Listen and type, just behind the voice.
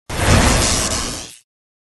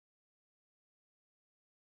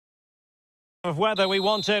Of weather we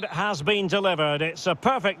wanted has been delivered. It's a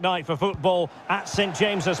perfect night for football at St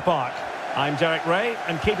James's Park. I'm Derek Ray,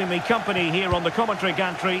 and keeping me company here on the commentary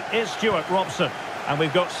gantry is Stuart Robson. And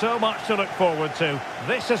we've got so much to look forward to.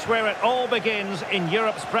 This is where it all begins in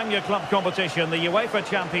Europe's Premier Club competition, the UEFA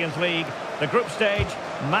Champions League, the group stage,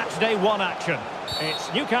 match day 1 action.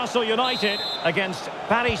 It's Newcastle United against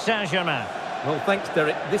Paris Saint-Germain. Well, thanks,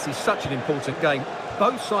 Derek. This is such an important game.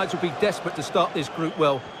 Both sides will be desperate to start this group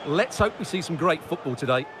well. Let's hope we see some great football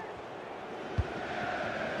today.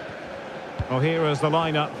 Well, here is the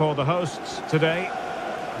lineup for the hosts today.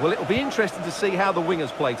 Well, it'll be interesting to see how the wingers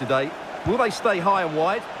play today. Will they stay high and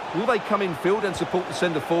wide? Will they come in field and support the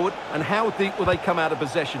centre forward? And how deep will they come out of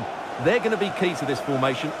possession? They're going to be key to this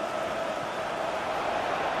formation.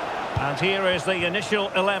 And here is the initial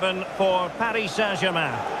 11 for Paris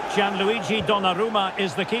Saint-Germain. Gianluigi Donnarumma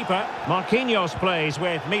is the keeper. Marquinhos plays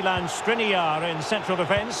with Milan Skriniar in central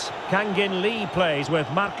defence. Kangin Lee plays with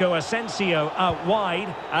Marco Asensio out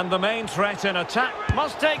wide. And the main threat in attack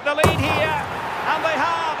must take the lead here. And they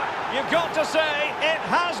have. You've got to say, it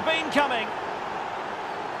has been coming.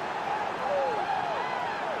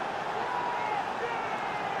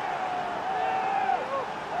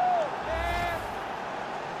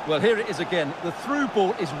 Well, here it is again. The through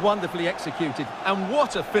ball is wonderfully executed. And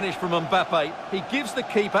what a finish from Mbappe. He gives the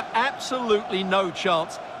keeper absolutely no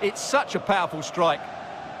chance. It's such a powerful strike.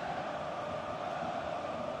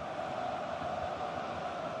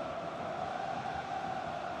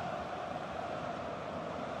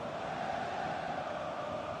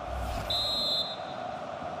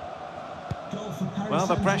 Well,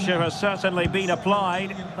 the pressure has certainly been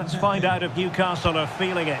applied. Let's find out if Newcastle are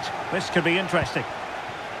feeling it. This could be interesting.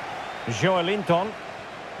 Joelinton.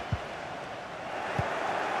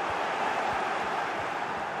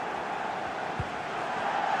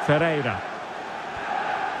 Ferreira.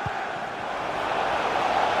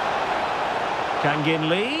 Kangin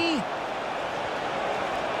Lee.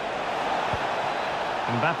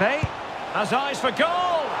 Mbappe has eyes for goal.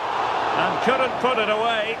 And couldn't put it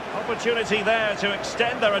away. Opportunity there to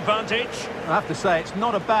extend their advantage. I have to say, it's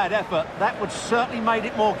not a bad effort. That would certainly made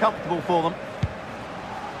it more comfortable for them.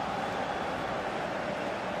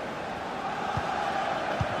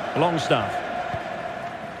 Longstaff.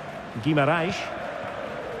 Guimaraes.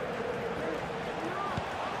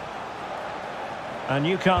 And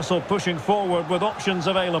Newcastle pushing forward with options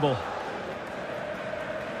available.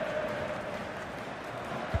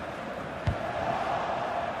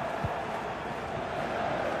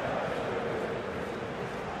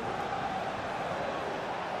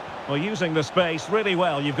 Well, using the space really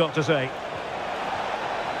well, you've got to say.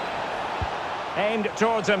 Aimed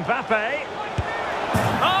towards Mbappe.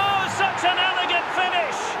 Oh, such an elegant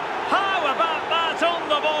finish! How about that on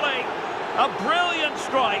the volley? A brilliant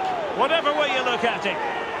strike, whatever way you look at it.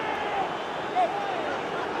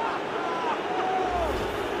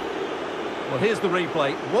 Well, here's the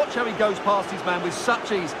replay. Watch how he goes past his man with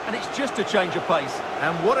such ease, and it's just a change of pace.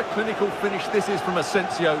 And what a clinical finish this is from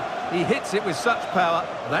Asensio. He hits it with such power.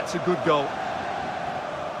 That's a good goal.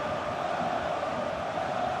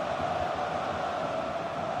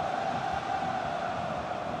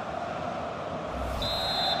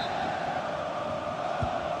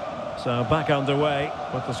 So back underway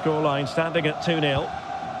with the scoreline standing at 2-0.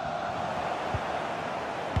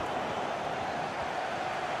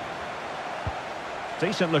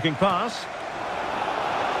 Decent looking pass.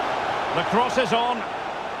 The cross is on.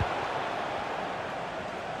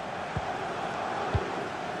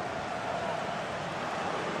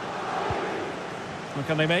 Well,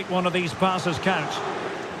 can they make one of these passes count?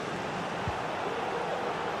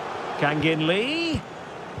 Kangin Lee.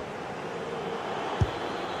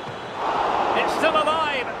 It's still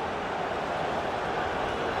alive.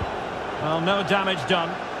 Well, no damage done.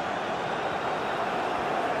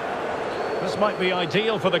 This might be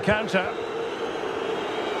ideal for the counter.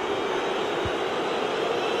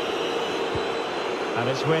 And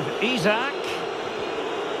it's with Isak.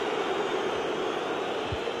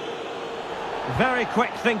 Very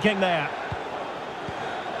quick thinking there.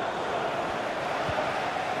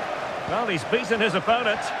 Well, he's beaten his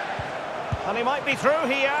opponent. And he might be through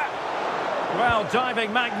here. Well,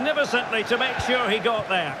 diving magnificently to make sure he got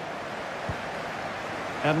there.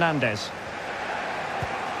 Hernandez.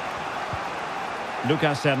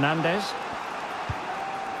 Lucas Hernandez.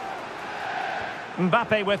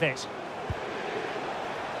 Mbappe with it.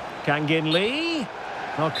 Kangin Lee.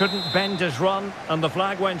 Oh, couldn't bend his run, and the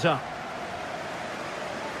flag went up.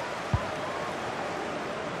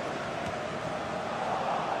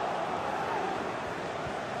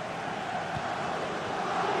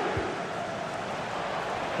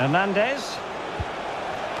 Hernandez.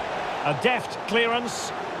 A deft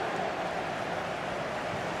clearance.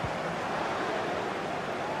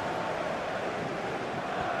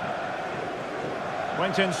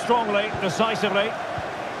 Went in strongly, decisively.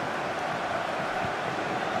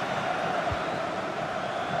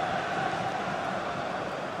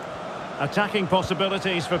 Attacking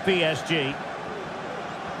possibilities for PSG.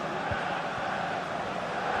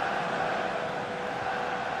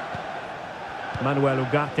 Manuel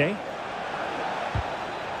Ugarte.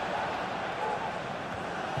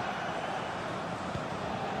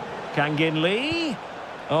 Kangin Lee.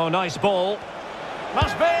 Oh, nice ball.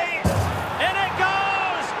 Must be! In it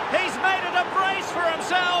goes! He's made it a brace for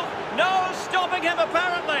himself. No stopping him,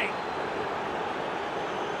 apparently.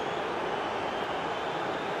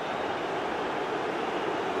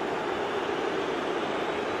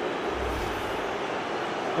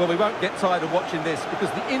 Well, we won't get tired of watching this because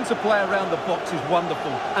the interplay around the box is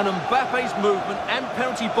wonderful. And Mbappe's movement and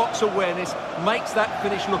penalty box awareness makes that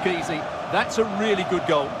finish look easy. That's a really good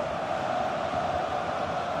goal.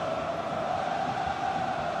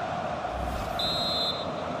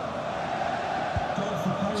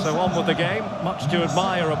 So on with the game. Much to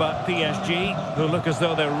admire about PSG, who look as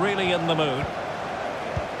though they're really in the mood.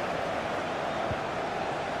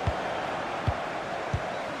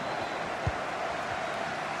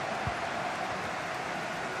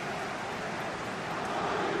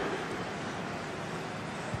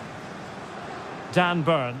 Dan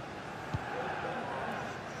Burn.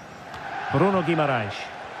 Bruno Guimaraes.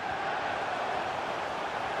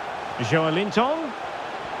 Joelinton.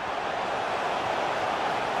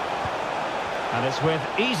 And it's with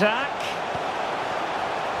Isaac.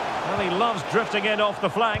 Well, he loves drifting in off the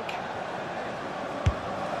flank.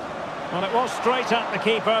 Well, it was straight at the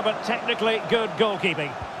keeper, but technically good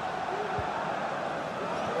goalkeeping.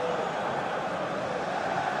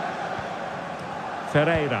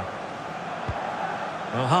 Ferreira.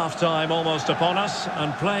 Well, half-time almost upon us,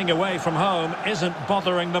 and playing away from home isn't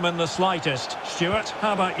bothering them in the slightest. Stuart,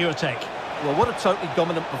 how about your take? Well, what a totally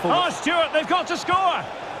dominant performance. Oh, Stuart, they've got to score!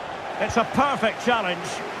 It's a perfect challenge.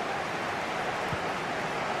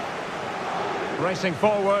 Racing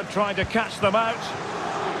forward, trying to catch them out.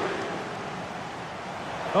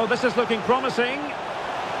 Oh, this is looking promising.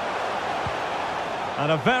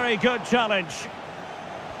 And a very good challenge.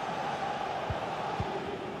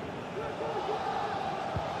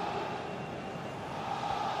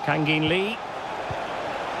 Kangin Lee.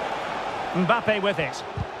 Mbappe with it.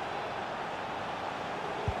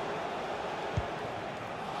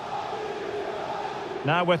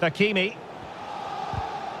 Now with Hakimi.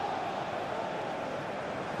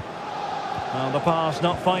 Well, the pass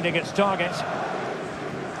not finding its target.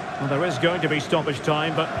 Well, there is going to be stoppage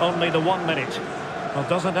time, but only the 1 minute. Well,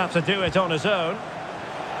 doesn't have to do it on his own.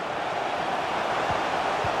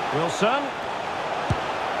 Wilson.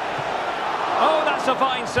 Oh, that's a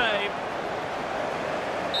fine save.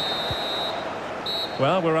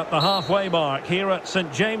 Well, we're at the halfway mark here at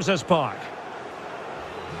St James's Park.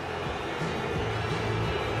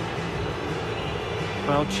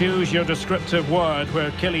 Well, choose your descriptive word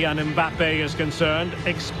where Kylian Mbappe is concerned.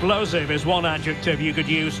 Explosive is one adjective you could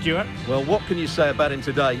use, Stuart. Well, what can you say about him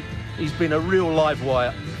today? He's been a real live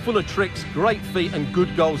wire. Full of tricks, great feet and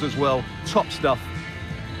good goals as well. Top stuff.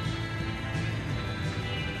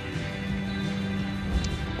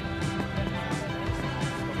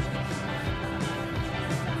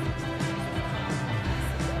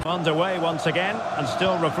 Underway once again, and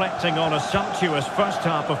still reflecting on a sumptuous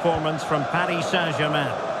first-half performance from Paris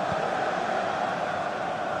Saint-Germain.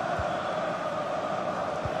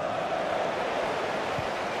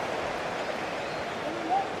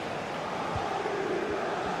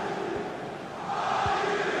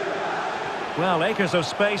 Well, acres of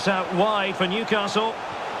space out wide for Newcastle.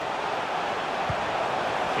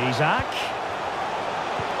 Isaac.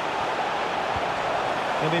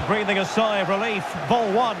 He'll be breathing a sigh of relief.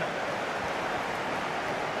 Ball one.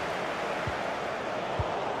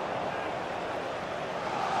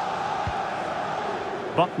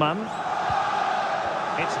 Botman.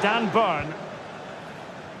 It's Dan Burn.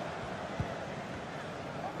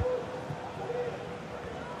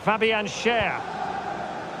 Fabian Schär.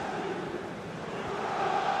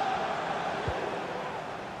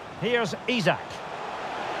 Here's Isaac.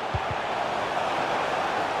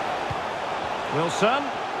 Wilson.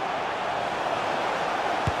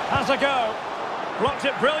 Has a go. Blocked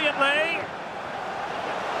it brilliantly.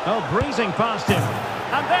 Oh, breezing past him.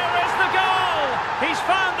 And there is the goal! He's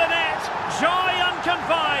found the net. Joy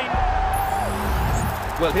unconfined.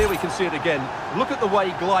 Well, here we can see it again. Look at the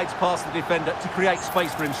way he glides past the defender to create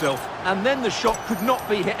space for himself. And then the shot could not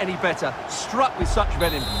be hit any better. Struck with such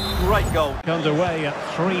venom. Great goal. Underway at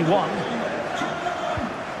 3-1.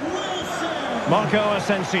 Marco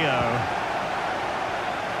Asensio.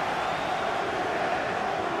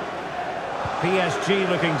 PSG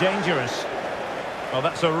looking dangerous. Well,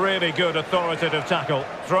 that's a really good authoritative tackle.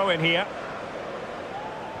 Throw in here.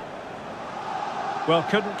 Well,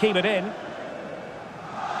 couldn't keep it in.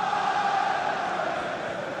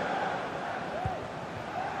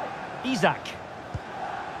 Isaac.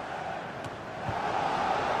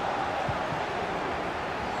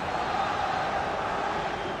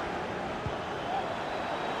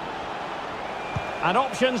 And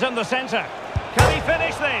options in the centre. Can he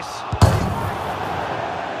finish this?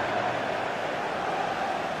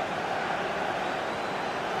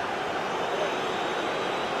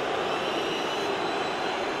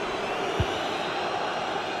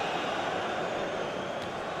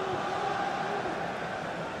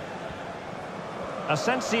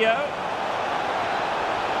 Asensio.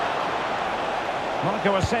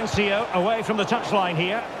 Marco Asensio away from the touchline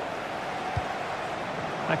here.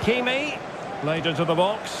 Hakimi laid into the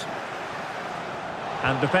box.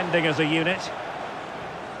 And defending as a unit.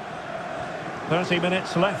 30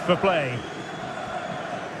 minutes left for play.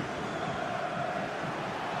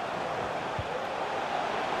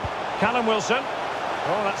 Callum Wilson.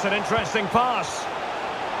 Oh, that's an interesting pass.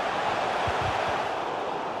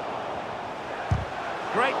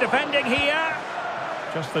 Great defending here.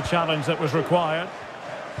 Just the challenge that was required.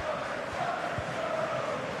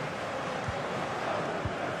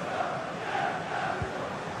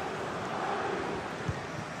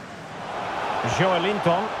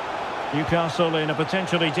 Joelinton. Newcastle in a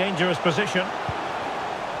potentially dangerous position.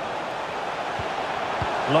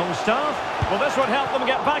 Longstaff. Well, this would help them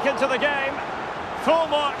get back into the game. Full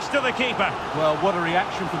marks to the keeper. Well, what a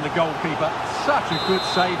reaction from the goalkeeper. Such a good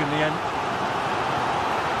save in the end.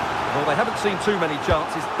 Well, they haven't seen too many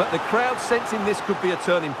chances, but the crowd sensing this could be a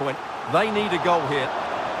turning point. They need a goal here.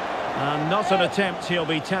 And not an attempt he'll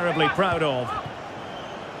be terribly proud of.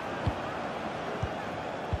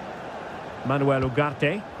 Manuel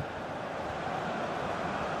Ugarte.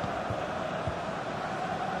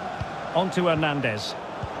 On to Hernandez.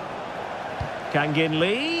 Kangin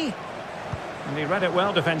Lee. And he read it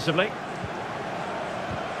well defensively.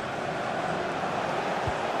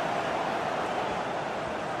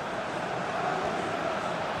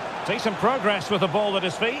 Decent progress with the ball at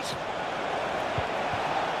his feet.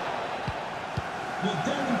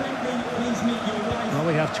 Well,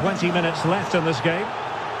 we have 20 minutes left in this game.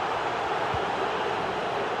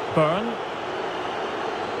 Byrne.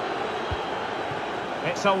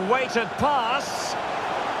 It's a weighted pass.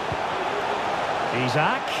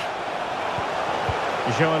 Isaac.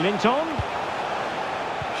 Joelinton.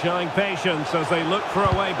 Showing patience as they look for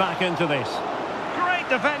a way back into this. Great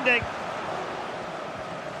defending.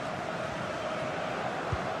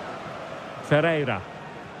 Ferreira.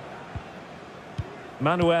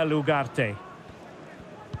 Manuel Ugarte.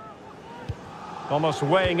 Almost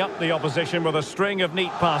weighing up the opposition with a string of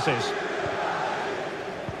neat passes.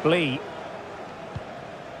 Lee.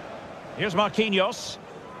 Here's Marquinhos.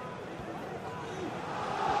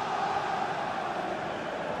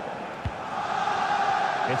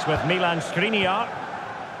 It's with Milan Skriniar.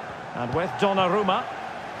 And with Donnarumma.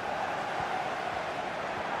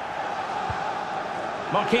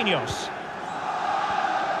 Marquinhos.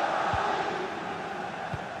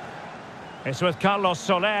 It's with Carlos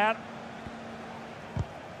Soler.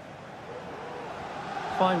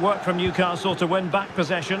 Fine work from Newcastle to win back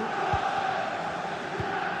possession.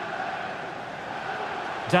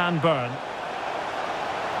 Dan Byrne.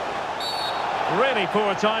 Really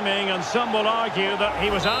poor timing, and some will argue that he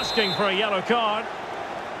was asking for a yellow card.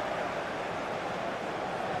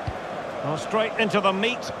 Well, straight into the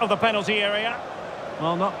meat of the penalty area.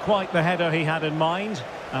 Well, not quite the header he had in mind,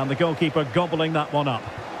 and the goalkeeper gobbling that one up.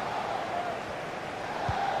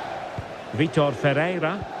 Vitor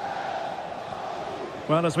Ferreira.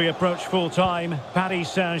 Well, as we approach full-time, Paris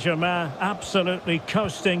Saint-Germain absolutely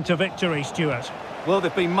coasting to victory, Stuart. Well,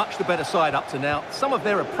 they've been much the better side up to now. Some of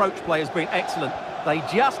their approach play has been excellent. They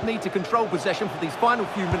just need to control possession for these final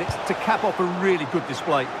few minutes to cap off a really good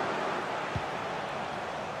display.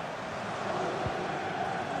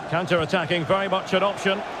 Counter-attacking, very much an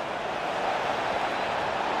option.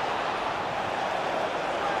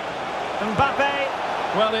 Mbappe.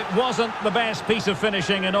 Well, it wasn't the best piece of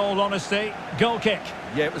finishing, in all honesty. Goal kick.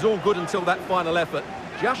 Yeah, it was all good until that final effort.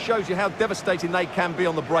 Just shows you how devastating they can be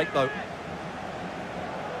on the break, though.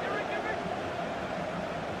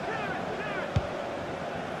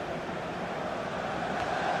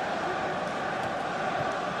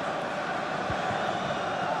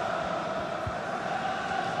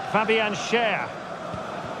 Fabian Schär.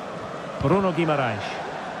 Bruno Guimaraes.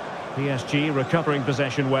 PSG recovering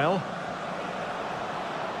possession well.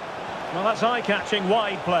 Well, that's eye-catching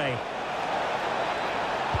wide play.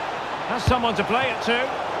 Has someone to play it to.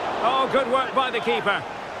 Oh, good work by the keeper.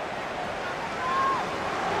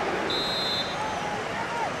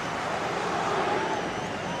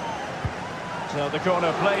 So the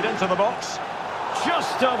corner played into the box.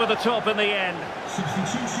 Just over the top in the end.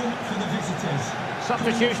 Substitution for the visitors.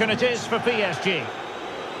 Substitution it is for PSG.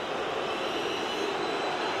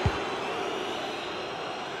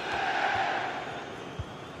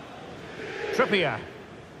 Trippier.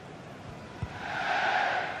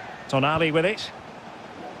 Tonali with it.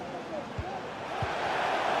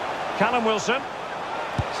 Callum Wilson.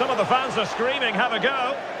 Some of the fans are screaming, have a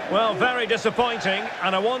go. Well, very disappointing,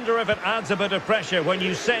 and I wonder if it adds a bit of pressure when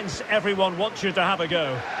you sense everyone wants you to have a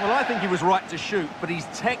go. Well, I think he was right to shoot, but his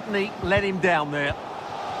technique let him down there.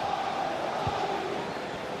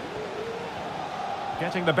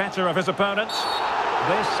 Getting the better of his opponent.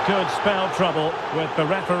 This could spell trouble, with the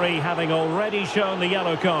referee having already shown the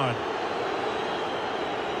yellow card.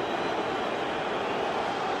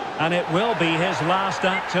 And it will be his last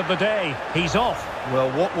act of the day. He's off.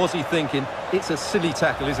 Well, what was he thinking? It's a silly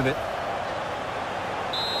tackle, isn't it?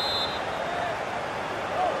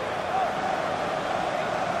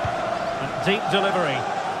 A deep delivery.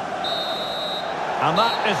 And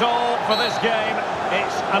that is all for this game.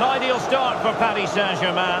 It's an ideal start for Paris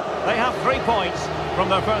Saint-Germain. They have 3 points from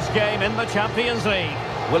their first game in the Champions League.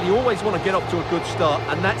 Well, you always want to get off to a good start,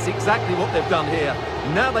 and that's exactly what they've done here.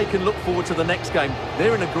 Now they can look forward to the next game.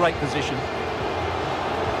 They're in a great position.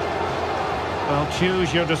 Well,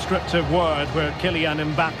 choose your descriptive word where Kylian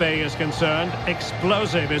Mbappe is concerned.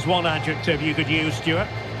 Explosive is one adjective you could use, Stuart.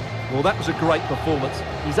 Well, that was a great performance.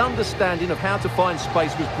 His understanding of how to find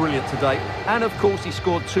space was brilliant today. And, of course, he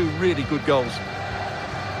scored 2 really good goals.